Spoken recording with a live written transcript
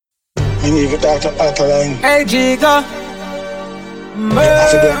Me need to talk to Alkaline. Hey, Giga. I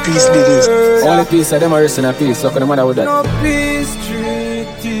have to do a peace business. Only piece of them are in a piece. So can the matter with that? No peace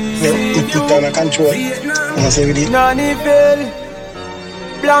treaty. Yeah, you put down a control. And I say with it. None evil.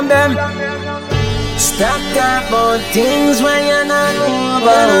 Blame them. Stop talk about things when you not know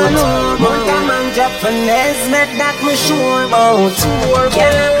about. Mountain man drop finesse, make that me sure about.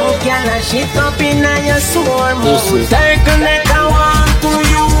 Girl a shit up in your sore mouth. Circle neck I want to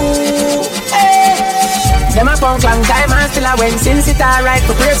you. Them a punk long time and still a win. Since it alright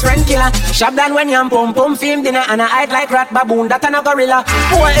to praise friend killer. Shop down when you pum pum film dinner. And I hide like rat baboon, that and a gorilla.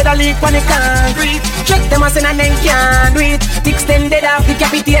 Poor head a leak when it can't breathe. Check them a sin and then can't do it. Ticks them dead off,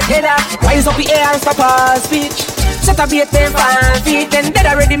 decapitate head off. Rise up the air, stop our speech. Set a bait them 5 feet. Then dead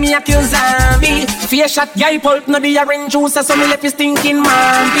already me accuse zombie. Fear shot guy pulp, no be a ring juice. So me left his thinking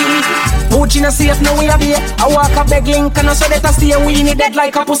man be. Pooch in a safe, no way a be. I walk a beg link and I saw that I stay. We need dead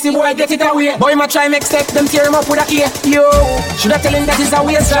like a pussy boy, get it away. Boy ma try make step, them tear him up with a key. Yo, should I tell him that is a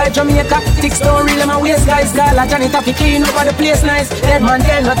waste drive? Jamaica, ticks don't really my waste guys. Gala, Johnny Taffy clean over the place nice. Dead man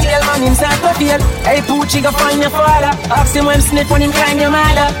tell no tail man himself to feel. Hey Pooch, he go find your father. Ask him when sniff when him climb your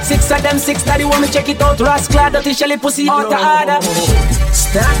mother. 6 of them 6 daddy want me check it out. Rascal, dirty shelly pussy out the order.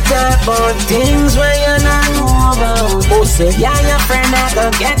 Stop talk about things where you not know about. Pussy, yeah your friend I go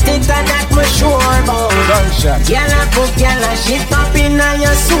get it and that me sure about. Gunshot. Girl a put girl a shit up in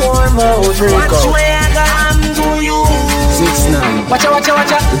your sore mouth. Watch where I go to you. 6-9. Watcha, watcha,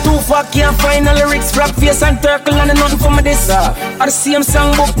 watcha. The two fuck can't find the lyrics. Flap face and turtle and nothing for me this. Are the same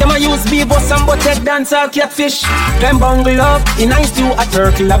song book. Them a use B-boss and butthead dance or catfish. Them bungle up in ice stew a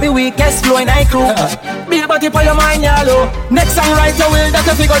turtle. I be weakest flow in I crew. Be a body for your mind yellow. Next song right you will that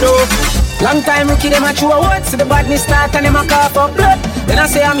a figure do. Long time rookie them a chew a word. So the badness start and them a cough up blood. Then I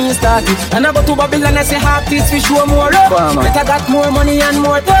say I mean start it. And I go to Babylon and say half this fish show more up. Better got more money and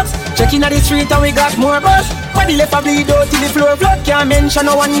more thugs. Checking at the street and we got more bus. Body left a bleed out till the floor flood. Can't mention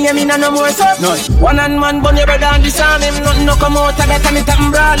no one name in and no more sub. One and man bun your brother and disarm him. Nothing no come out of that and it and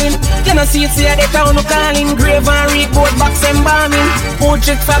brawling. You know see it say the town no calling. Grave and reek both box embalming.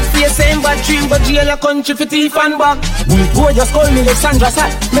 Portrait fab face same bad dream. But jail a country for thief and back. Bullet boy just call me Alexandra Sat.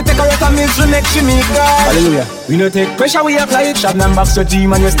 Me take a lot of milk to make she make God. Hallelujah. We no take pressure, we apply it. Shop them box to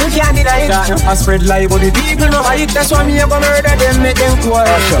team and you still can't deny it. I spread lie but the people no buy it. That's why me a go murder them, make them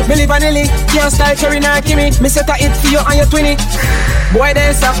quiet. Billy Vanilli, can't style carry nor Kimmy. Me set a hit for you and your twinny. Boy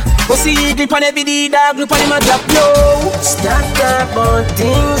dance up, go see eagle pan every day, dog look on him a drop. Yo, stop talk about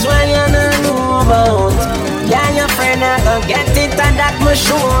things when you not know about. Yeah, your friend I gon' get it and that me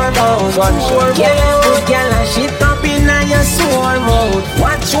sure about. Yeah, put girl and shit up in your sore mouth.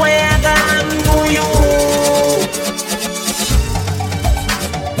 Watch where I come to you.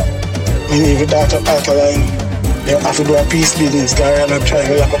 Me need to talk to Alkaline. You have to do a peace business. Because I'm trying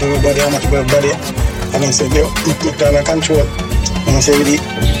to lock up everybody, how much everybody. And I said, yo, put down a control. And I say with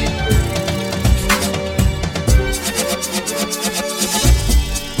it.